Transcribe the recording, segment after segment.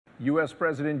U.S.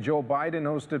 President Joe Biden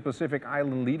hosted Pacific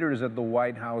Island leaders at the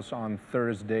White House on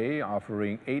Thursday,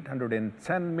 offering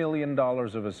 $810 million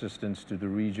of assistance to the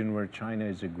region where China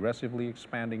is aggressively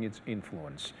expanding its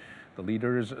influence. The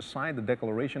leaders signed the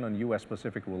Declaration on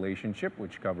U.S.-Pacific Relationship,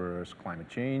 which covers climate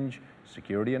change,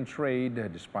 security, and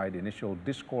trade, despite initial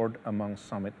discord among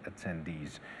summit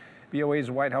attendees. VOA's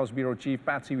White House Bureau Chief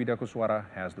Patsy Widakuswara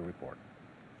has the report.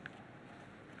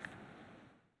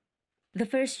 The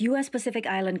first U.S. Pacific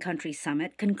Island Countries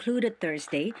Summit concluded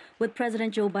Thursday with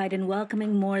President Joe Biden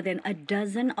welcoming more than a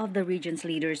dozen of the region's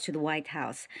leaders to the White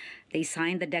House. They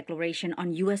signed the Declaration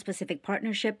on U.S.-Pacific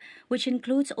Partnership, which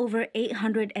includes over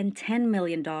 $810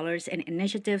 million in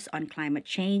initiatives on climate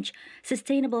change,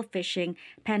 sustainable fishing,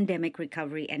 pandemic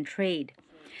recovery, and trade.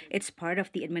 It's part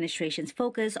of the administration's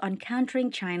focus on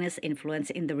countering China's influence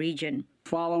in the region.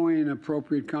 Following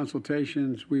appropriate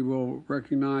consultations, we will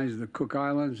recognize the Cook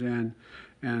Islands and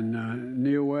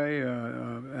Niue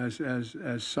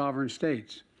as sovereign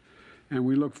states. And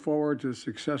we look forward to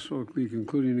successfully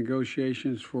concluding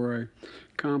negotiations for a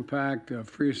compact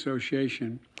free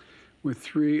association with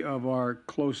three of our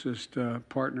closest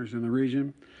partners in the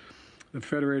region: the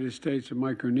Federated States of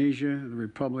Micronesia, the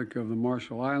Republic of the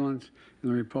Marshall Islands,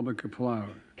 and the Republic of Palau.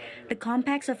 The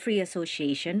Compacts of Free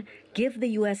Association give the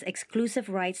U.S. exclusive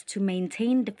rights to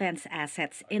maintain defense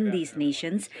assets in these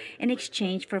nations in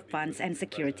exchange for funds and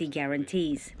security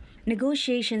guarantees.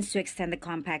 Negotiations to extend the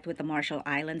compact with the Marshall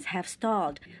Islands have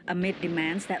stalled amid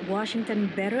demands that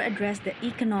Washington better address the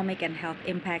economic and health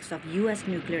impacts of U.S.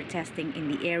 nuclear testing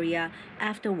in the area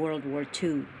after World War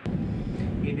II.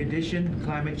 In addition,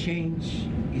 climate change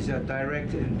is a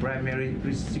direct and primary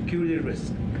security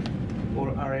risk,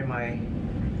 or RMI,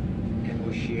 and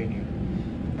Oceania,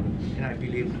 and I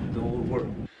believe the whole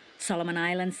world. Solomon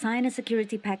Islands signed a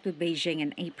security pact with Beijing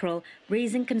in April,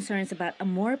 raising concerns about a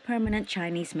more permanent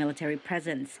Chinese military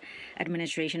presence.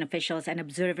 Administration officials and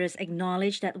observers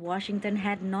acknowledged that Washington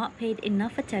had not paid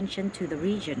enough attention to the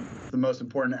region. The most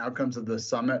important outcomes of the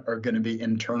summit are going to be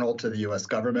internal to the U.S.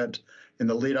 government. In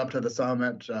the lead up to the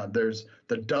summit, there's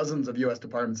the dozens of U.S.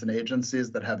 departments and agencies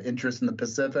that have interest in the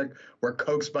Pacific. We're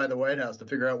coaxed by the White House to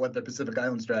figure out what their Pacific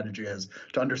Island strategy is,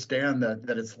 to understand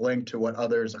that it's linked to what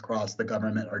others across the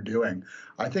government are doing.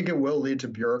 I think it will lead to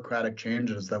bureaucratic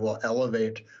changes that will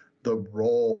elevate the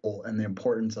role and the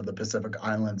importance of the Pacific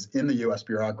Islands in the U.S.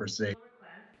 bureaucracy.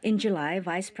 In July,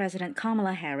 Vice President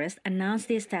Kamala Harris announced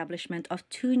the establishment of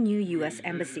two new U.S.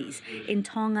 embassies in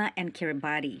Tonga and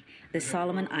Kiribati. The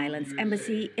Solomon Islands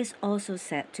Embassy is also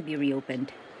set to be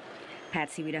reopened.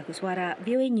 Patsy Widakuswara,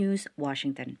 VOA News,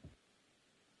 Washington.